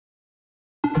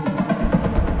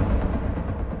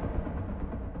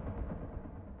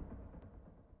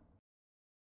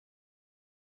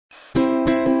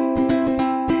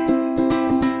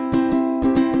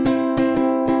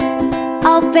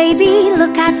baby,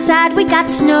 look outside, we got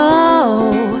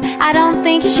snow. I don't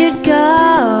think you should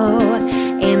go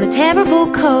in the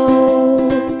terrible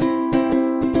cold.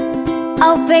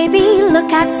 Oh baby,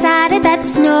 look outside at that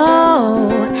snow.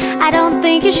 I don't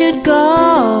think you should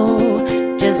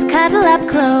go, just cuddle up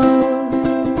close.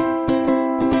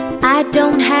 I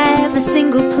don't have a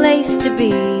single place to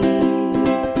be,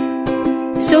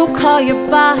 so call your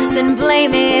boss and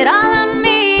blame it all on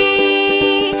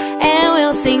me. And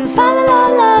we'll sing fa la la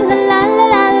la la la la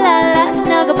la la la,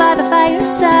 snuggle by the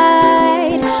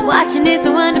fireside, watching It's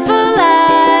a Wonderful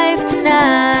Life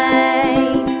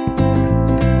tonight.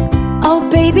 Oh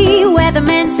baby,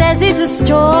 weatherman says it's a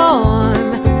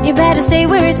storm. You better stay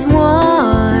where it's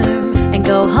warm and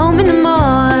go home in the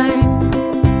morn.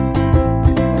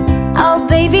 Oh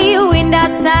baby, wind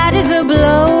outside is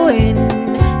a-blowing.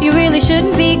 You really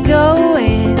shouldn't be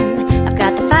going, I've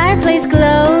got the fireplace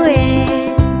glowing.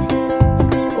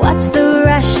 What's the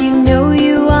rush, you know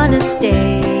you wanna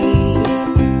stay.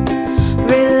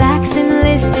 Relax and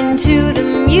listen to the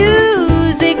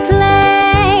music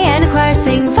play, and the choir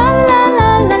sing fa la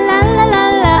la la la la la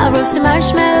la. I'll roast a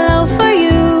marshmallow for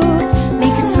you,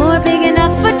 make a s'more big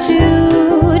enough for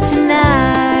two tonight.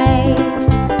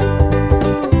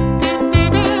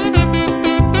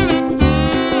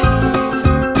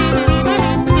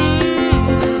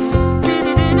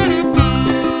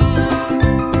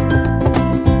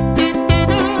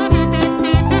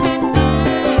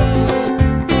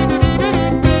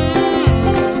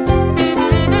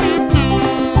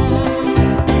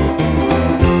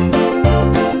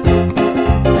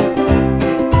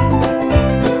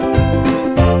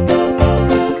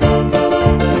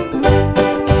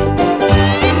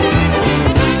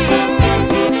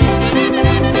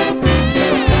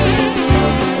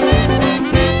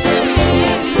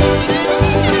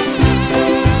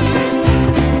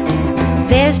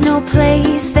 There's no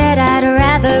place that I'd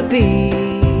rather be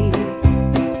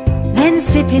than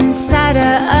sipping cider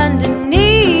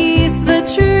underneath the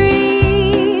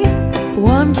tree.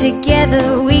 Warm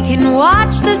together we can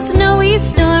watch the snowy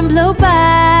storm blow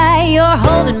by. You're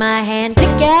holding my hand,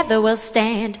 together we'll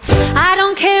stand. I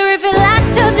don't care if it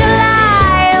lasts till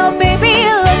July. Oh baby,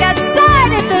 look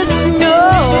outside at the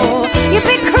snow. You'd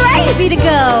be crazy to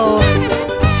go,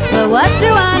 but what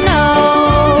do I know?